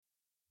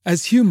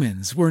As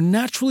humans, we're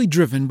naturally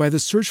driven by the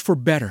search for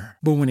better.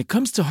 But when it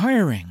comes to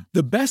hiring,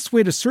 the best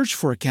way to search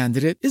for a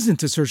candidate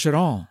isn't to search at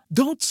all.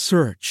 Don't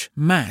search,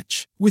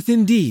 match with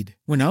Indeed.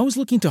 When I was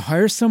looking to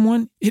hire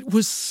someone, it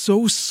was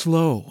so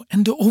slow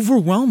and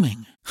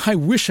overwhelming. I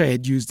wish I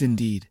had used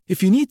Indeed.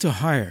 If you need to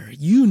hire,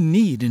 you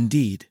need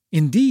Indeed.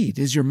 Indeed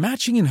is your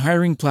matching and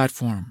hiring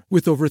platform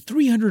with over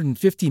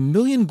 350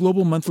 million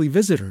global monthly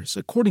visitors,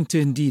 according to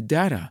Indeed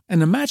data,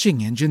 and a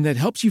matching engine that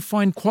helps you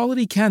find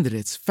quality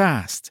candidates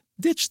fast.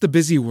 Ditch the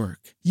busy work.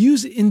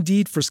 Use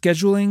Indeed for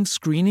scheduling,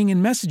 screening,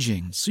 and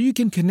messaging so you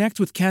can connect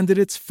with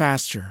candidates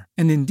faster.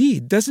 And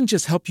Indeed doesn't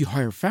just help you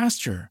hire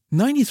faster.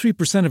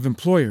 93% of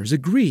employers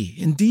agree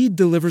Indeed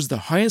delivers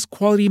the highest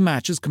quality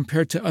matches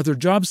compared to other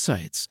job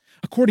sites,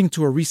 according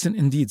to a recent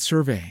Indeed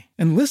survey.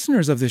 And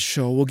listeners of this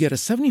show will get a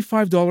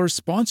 $75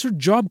 sponsored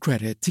job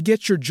credit to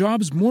get your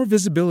jobs more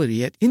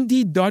visibility at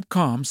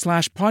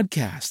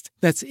Indeed.com/podcast.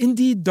 That's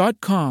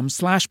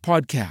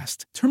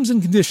Indeed.com/podcast. Terms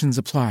and conditions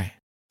apply.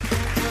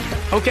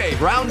 Okay,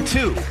 round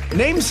two.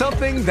 Name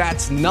something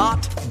that's not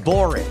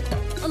boring.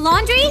 A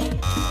laundry?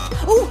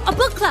 Ooh, a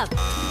book club.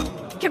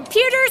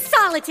 Computer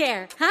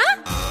solitaire,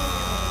 huh?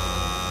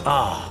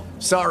 Ah,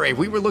 sorry,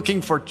 we were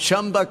looking for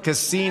Chumba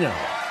Casino.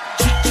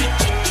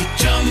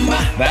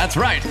 That's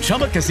right,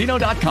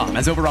 ChumbaCasino.com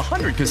has over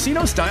 100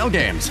 casino-style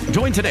games.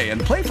 Join today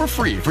and play for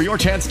free for your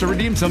chance to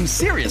redeem some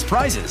serious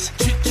prizes.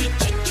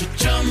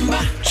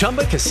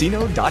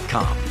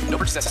 ChumbaCasino.com. No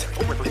purchase necessary.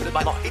 Void where prohibited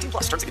by law. 18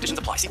 plus. Terms and conditions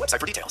apply. See website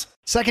for details.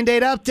 Second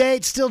date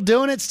update. Still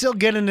doing it. Still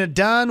getting it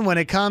done when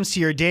it comes to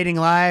your dating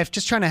life.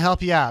 Just trying to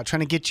help you out.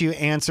 Trying to get you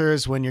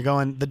answers when you're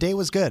going, the date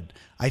was good.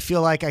 I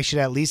feel like I should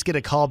at least get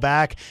a call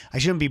back. I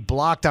shouldn't be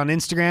blocked on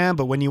Instagram,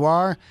 but when you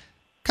are,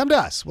 come to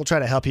us. We'll try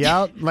to help you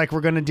out like we're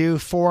going to do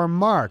for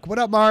Mark. What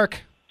up,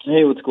 Mark?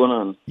 Hey, what's going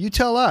on? You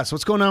tell us.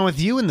 What's going on with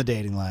you in the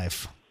dating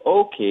life?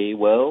 Okay,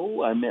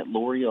 well, I met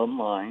Lori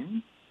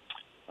online.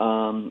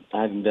 I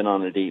haven't been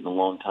on a date in a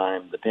long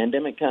time. The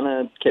pandemic kind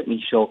of kept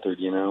me sheltered,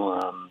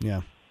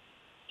 Yeah.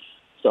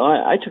 So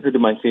I took her to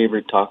my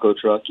favorite taco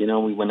truck.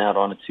 We went out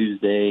on a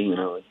Tuesday.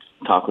 It's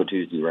Taco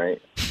Tuesday,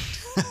 right?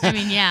 I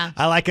mean, yeah.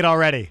 I like it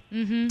already.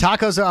 Mm-hmm.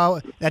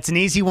 Tacos that's an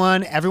easy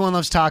one. Everyone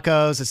loves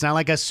tacos. It's not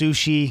like a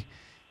sushi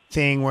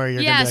thing where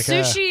you're going to be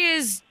like, sushi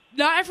is,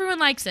 not everyone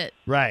likes it.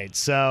 Right.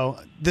 So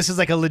this is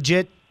like a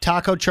legit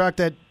taco truck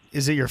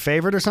is it your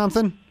favorite or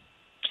something?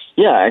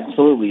 Yeah,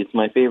 absolutely. It's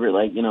my favorite.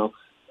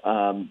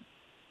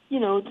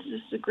 It's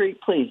just a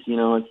great place.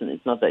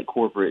 It's not that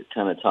corporate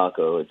kind of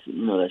taco. It's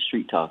that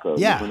street taco.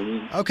 Yeah. You know what I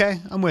mean? Okay,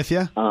 I'm with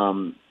you.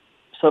 So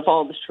I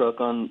followed this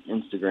truck on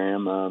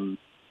Instagram.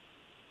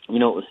 It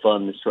was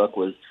fun. This truck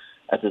was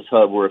at this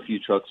hub where a few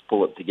trucks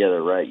pull up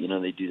together, right?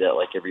 They do that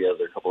like every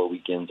other couple of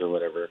weekends or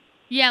whatever.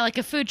 Yeah, like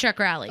a food truck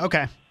rally.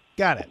 Okay,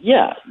 got it.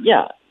 Yeah.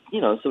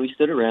 So we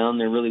stood around.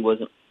 There really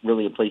wasn't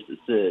really a place to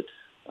sit.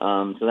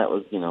 So that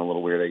was, a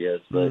little weird, I guess.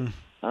 But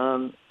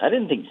I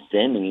didn't think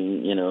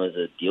standing, is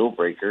a deal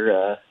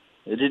breaker.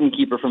 It didn't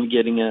keep her from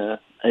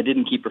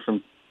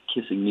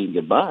kissing me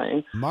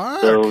goodbye.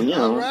 Mark, so,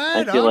 all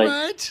right, I feel all like,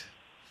 right.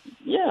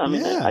 Yeah,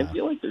 I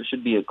feel like there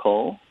should be a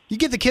call. You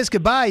get the kiss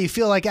goodbye, you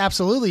feel like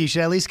absolutely you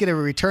should at least get a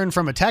return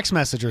from a text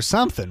message or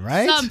something,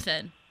 right?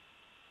 Something.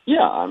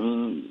 Yeah,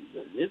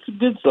 it's a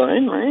good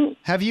sign, right?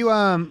 Have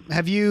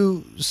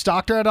you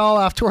stalked her at all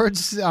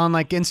afterwards on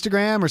like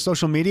Instagram or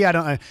social media? I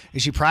don't.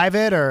 Is she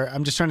private, or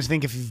I'm just trying to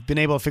think if you've been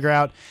able to figure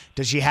out.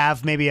 Does she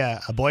have maybe a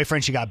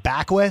boyfriend she got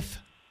back with?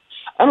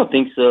 I don't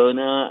think so.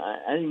 No,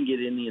 I didn't get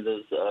any of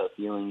those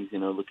feelings,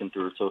 looking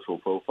through her social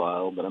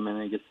profile. But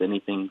I guess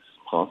anything's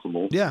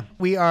possible. Yeah,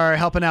 we are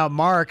helping out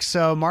Mark.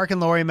 So Mark and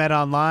Lori met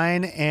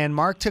online, and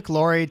Mark took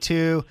Lori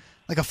to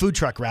like a food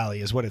truck rally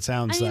is what it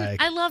sounds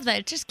like. I love that.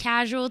 It's just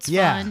casual. It's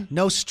yeah, fun.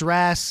 No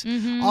stress.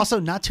 Mm-hmm. Also,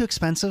 not too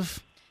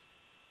expensive.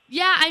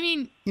 Yeah,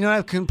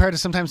 compared to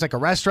sometimes like a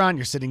restaurant,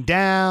 you're sitting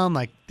down,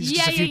 like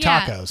just a few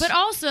tacos. But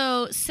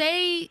also,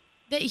 say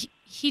that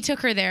he took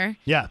her there.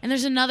 Yeah. And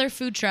there's another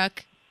food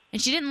truck, and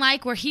she didn't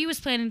like where he was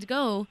planning to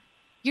go.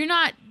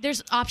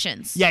 There's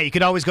options. Yeah, you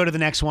could always go to the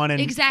next one,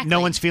 and exactly. No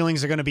one's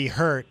feelings are going to be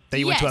hurt that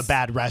you went to a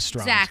bad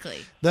restaurant. Exactly.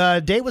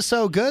 The date was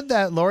so good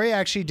that Lori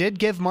actually did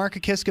give Mark a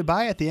kiss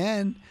goodbye at the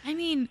end. I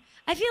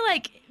feel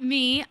like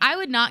I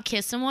would not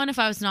kiss someone if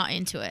I was not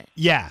into it.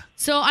 Yeah.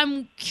 So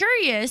I'm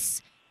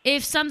curious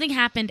if something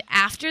happened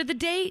after the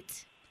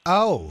date.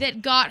 Oh.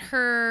 That got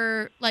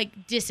her,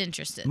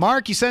 disinterested.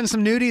 Mark, you send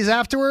some nudies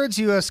afterwards?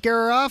 You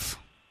scare her off?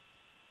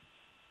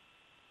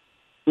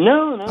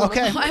 No.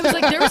 Okay. I was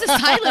like, there was a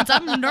silence.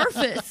 I'm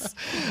nervous.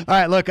 All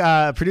right, look,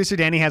 producer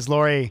Danny has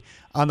Lori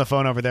on the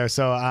phone over there,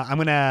 so I'm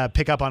going to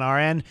pick up on our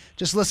end.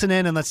 Just listen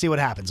in and let's see what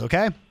happens,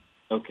 okay?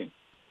 Okay.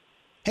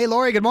 Hey,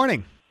 Lori, good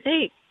morning.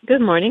 Hey,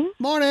 good morning.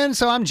 Morning.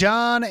 So I'm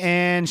John,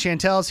 and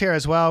Chantel's here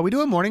as well. We do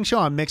a morning show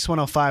on Mix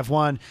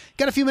 105.1.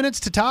 Got a few minutes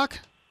to talk?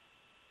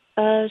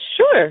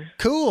 Sure.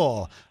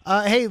 Cool.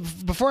 Hey,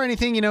 before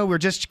anything, we're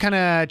just kind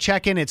of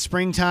checking. It's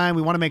springtime.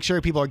 We want to make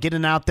sure people are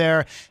getting out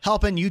there,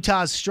 helping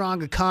Utah's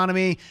strong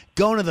economy,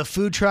 going to the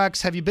food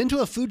trucks. Have you been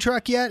to a food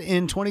truck yet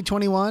in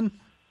 2021?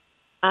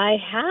 I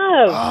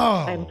have.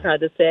 Oh. I'm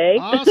proud to say.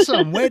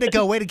 Awesome. Way to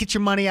go. Way to get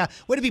your money out.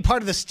 Way to be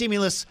part of the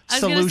stimulus I was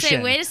solution. going to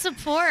say, way to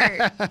support.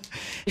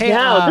 Hey,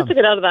 yeah, I just took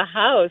it out of the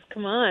house.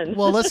 Come on.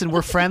 well, listen,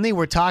 we're friendly.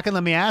 We're talking.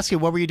 Let me ask you,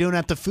 what were you doing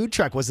at the food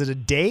truck? Was it a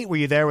date? Were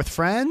you there with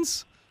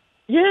friends?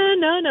 Yeah,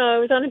 no. I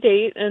was on a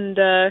date, and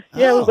Oh.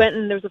 we went,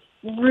 and there was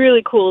a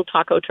really cool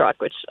taco truck,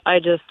 which I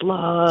just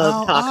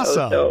love tacos.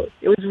 awesome. So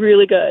it was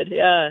really good.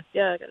 Yeah,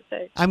 I gotta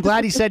say. I'm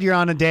glad you said you're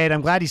on a date. I'm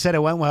glad you said it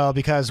went well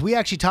because we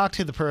actually talked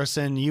to the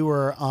person you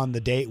were on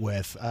the date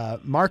with.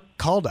 Mark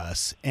called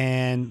us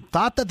and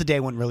thought that the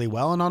date went really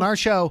well. And on our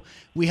show,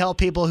 we help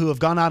people who have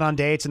gone out on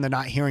dates and they're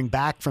not hearing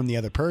back from the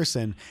other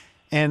person.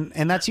 And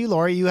that's you,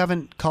 Lori. You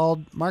haven't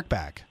called Mark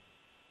back.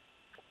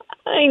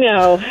 I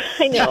know.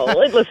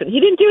 Listen, he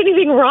didn't do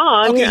anything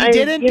wrong. Okay, he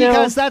didn't? you know,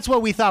 Because that's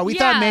what we thought. We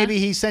thought Yeah. maybe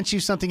he sent you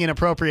something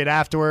inappropriate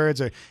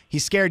afterwards or he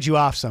scared you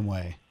off some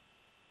way.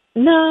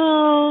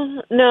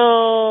 No.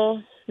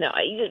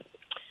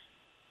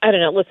 I don't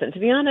know. Listen, to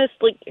be honest,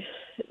 like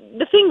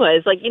the thing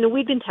was, like,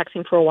 we'd been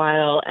texting for a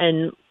while,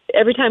 and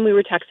every time we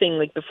were texting,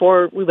 like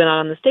before we went out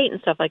on this date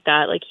and stuff like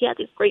that, like he had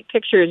these great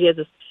pictures. He has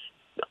this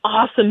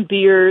awesome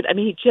beard. I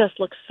mean, he just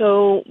looked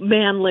so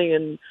manly,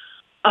 and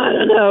I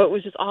don't know, it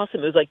was just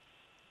awesome. It was like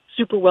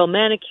super well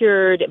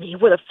manicured. I mean, he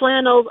wore the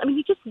flannels. I mean,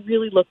 he just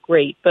really looked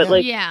great. But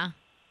like, Yeah.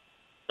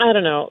 I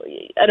don't know.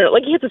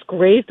 Like he had this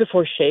grave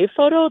before shave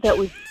photo that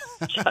was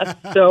just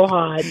so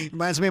hot.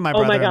 Reminds me of my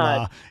Oh my brother-in-law.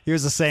 God. He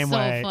was the same So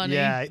way. funny.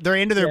 Yeah, they're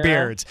into their Yeah.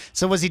 beards.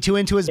 So was he too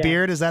into his Yeah.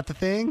 beard? Is that the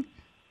thing?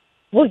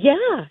 Well,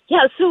 yeah.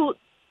 So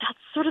that's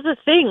sort of the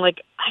thing.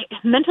 Like,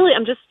 mentally,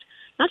 I'm just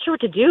not sure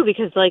what to do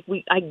because, like,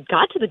 I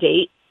got to the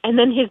date and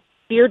then his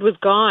beard was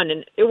gone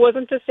and it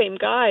wasn't the same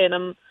guy,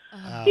 and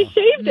he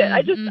shaved it.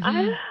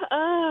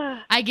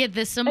 I get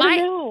this. So I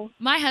don't know.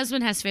 my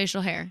husband has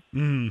facial hair,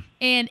 Mm.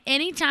 and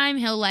anytime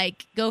he'll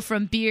like go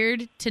from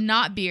beard to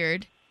not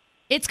beard,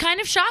 it's kind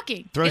of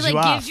shocking. Throws it you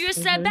like off. gives you a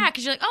step back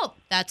because you're like, oh,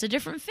 that's a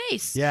different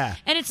face. Yeah.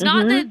 And it's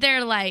not that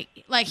they're like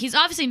he's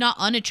obviously not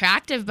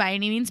unattractive by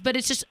any means, but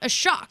it's just a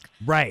shock.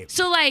 Right.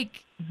 So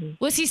like,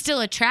 was he still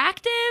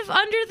attractive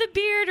under the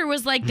beard, or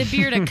was like the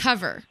beard a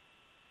cover?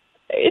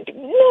 No,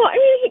 I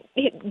mean,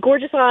 he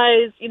gorgeous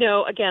eyes,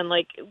 again,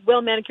 like,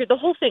 well manicured, the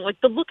whole thing. Like,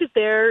 the look is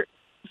there,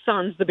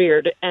 sans the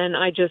beard, and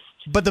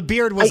But the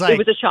beard was like it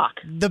was a shock.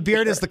 the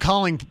beard is the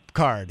calling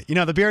card.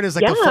 The beard is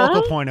like the Yeah.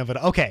 focal point of it.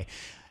 Okay.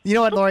 You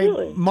know what, Lori?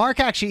 Absolutely. Mark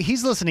actually,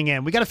 he's listening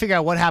in. We got to figure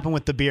out what happened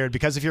with the beard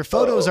because if your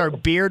photos are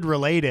beard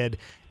related,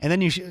 and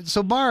then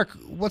so Mark,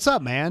 what's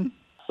up, man?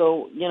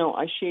 So,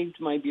 I shaved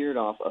my beard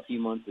off a few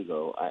months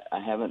ago. I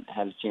haven't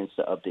had a chance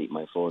to update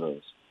my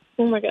photos.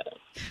 Oh, my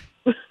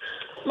God.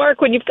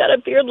 Mark, when you've got a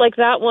beard like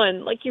that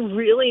one, like, you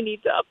really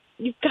need to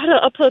you've got to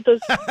upload those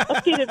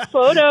updated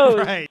photos.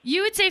 Right.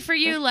 You would say for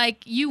you,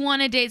 like, you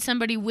want to date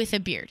somebody with a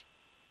beard.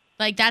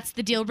 Like, that's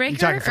the deal breaker? You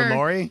talking for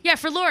Lori? Yeah,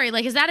 for Lori.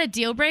 Like, is that a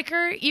deal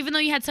breaker, even though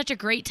you had such a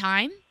great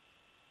time?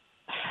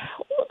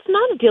 Well, it's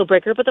not a deal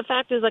breaker, but the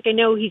fact is, like, I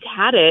know he's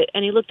had it,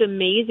 and he looked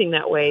amazing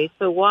that way,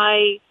 so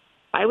why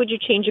would you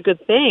change a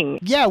good thing?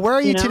 Yeah, where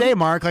are you You know? today,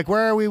 Mark? Like,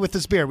 where are we with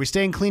this beard? We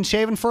staying clean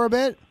shaven for a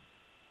bit?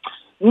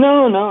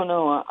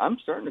 No. I'm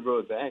starting to grow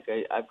it back.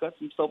 I've got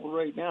some stubble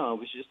right now. I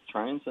was just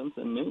trying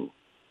something new.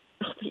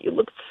 Oh, you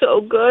look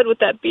so good with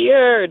that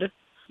beard.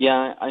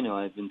 Yeah, I know.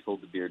 I've been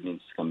told the beard needs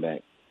to come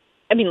back.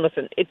 I mean,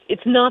 listen,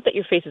 it's not that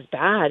your face is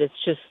bad. It's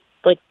just,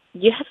 like,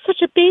 you have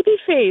such a baby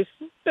face.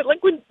 But,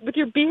 like, with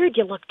your beard,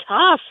 you look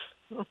tough.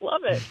 I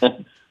love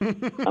it.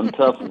 I'm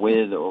tough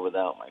with or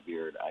without my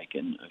beard, I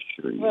can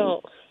assure you.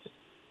 Well,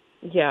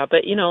 yeah,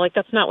 but, like,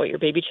 that's not what your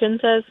baby chin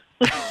says.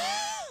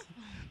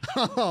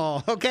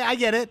 Oh, okay, I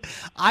get it.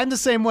 I'm the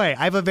same way.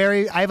 I have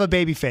a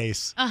baby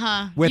face.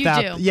 You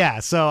do. Yeah,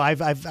 so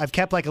I've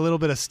kept like a little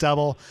bit of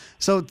stubble.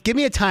 So give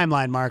me a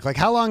timeline, Mark. Like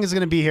how long is it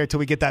going to be here till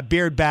we get that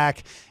beard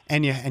back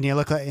and you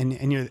look like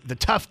and you're the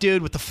tough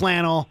dude with the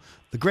flannel,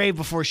 the grave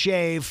before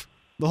shave,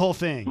 the whole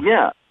thing.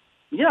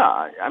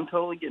 Yeah, I'm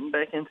totally getting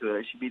back into it.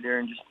 I should be there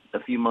in just a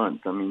few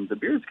months. I mean, the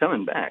beard's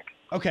coming back.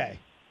 Okay.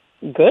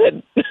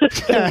 Good.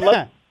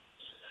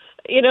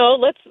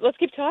 Let's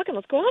keep talking.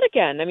 Let's go out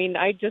again. I mean,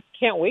 I just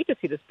can't wait to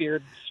see this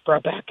beard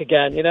sprout back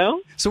again,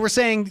 So we're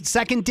saying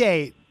second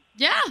date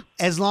Yeah.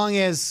 as long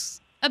as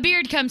A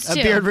beard comes a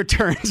too. beard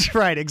returns.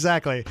 Right,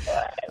 exactly. It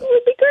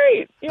would be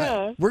great.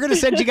 Yeah. We're going to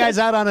send you guys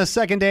out on a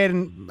second date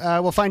and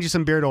we'll find you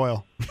some beard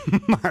oil.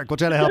 Mark, we'll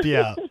try to help you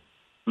out.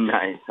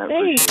 Nice. I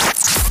appreciate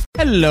Thanks. it.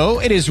 Hello,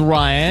 it is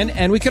Ryan,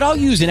 and we could all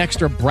use an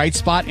extra bright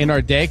spot in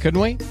our day, couldn't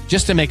we?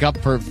 Just to make up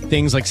for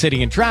things like sitting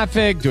in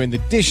traffic, doing the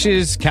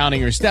dishes,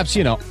 counting your steps,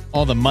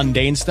 all the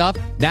mundane stuff.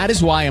 That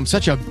is why I'm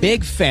such a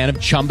big fan of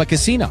Chumba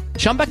Casino.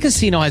 Chumba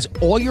Casino has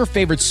all your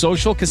favorite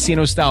social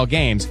casino-style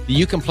games that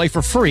you can play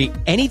for free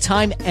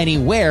anytime,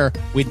 anywhere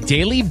with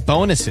daily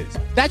bonuses.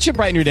 That should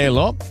brighten your day a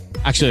little.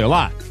 Actually, a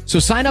lot. So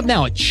sign up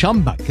now at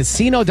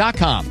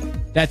ChumbaCasino.com.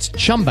 That's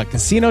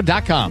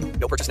ChumbaCasino.com.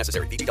 No purchase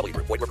necessary. VGW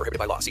Group. Void where prohibited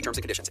by law. See terms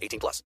and conditions. 18+.